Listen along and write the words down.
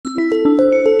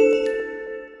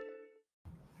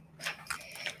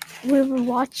We were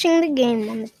watching the game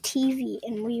on the TV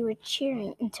and we were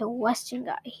cheering until Weston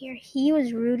got here. He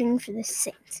was rooting for the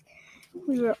Saints.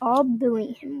 We were all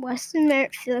booing him. Weston,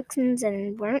 Merritt, Felix, and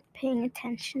Zen weren't paying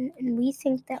attention, and we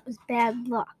think that was bad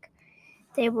luck.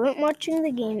 They weren't watching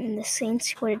the game, and the Saints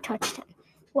scored a touchdown.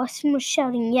 Weston was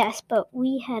shouting yes, but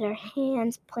we had our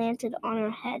hands planted on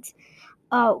our heads.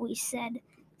 Oh, we said.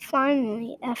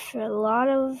 Finally, after a lot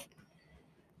of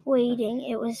waiting,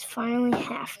 it was finally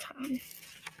halftime.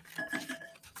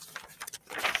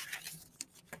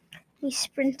 We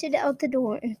sprinted out the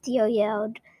door, and Theo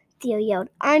yelled,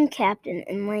 "I'm captain,"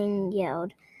 and Lane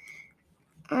yelled,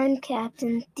 "I'm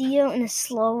captain." Theo, in a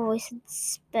slow voice, said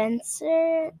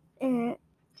Spencer, and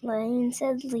Lane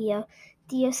said Leo.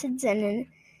 Theo said Zenon,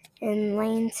 and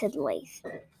Lane said Lath.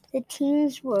 The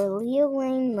teams were Leo,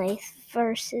 Lane, Lath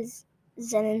versus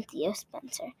Zenon, Theo,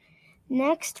 Spencer.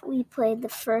 Next, we played the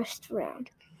first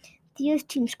round. Theo's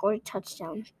team scored a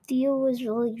touchdown. Theo was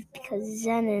relieved because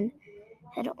Zenon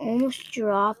had almost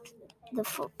dropped the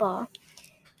football.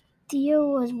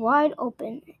 Theo was wide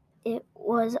open. It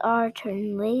was our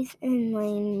turn. Lath and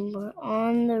Lane were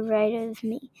on the right of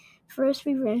me. First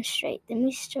we ran straight, then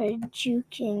we started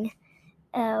juking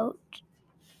out.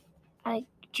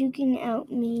 Juking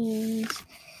out means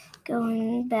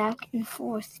going back and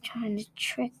forth, trying to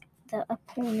trick the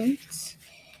opponents.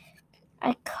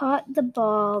 I caught the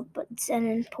ball, but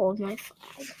Zenon pulled my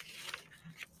flag.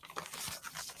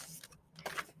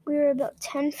 We were about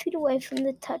 10 feet away from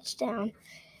the touchdown.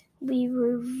 We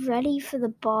were ready for the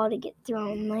ball to get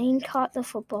thrown. Lane caught the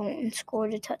football and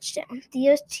scored a touchdown.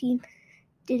 Theo's team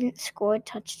didn't score a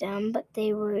touchdown, but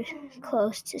they were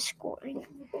close to scoring.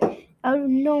 Out of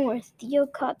nowhere, Theo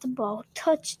caught the ball.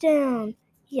 "Touchdown!"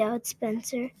 yelled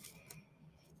Spencer.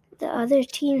 The other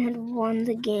team had won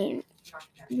the game.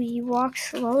 We walked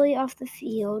slowly off the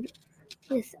field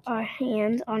with our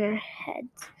hands on our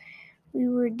heads. We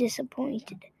were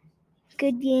disappointed.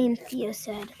 "Good game," Theo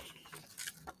said.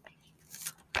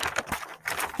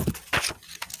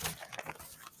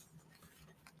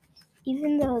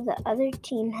 Even though the other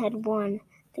team had won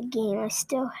the game, I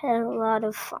still had a lot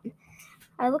of fun.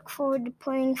 I look forward to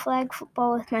playing flag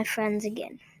football with my friends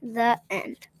again. The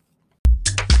end.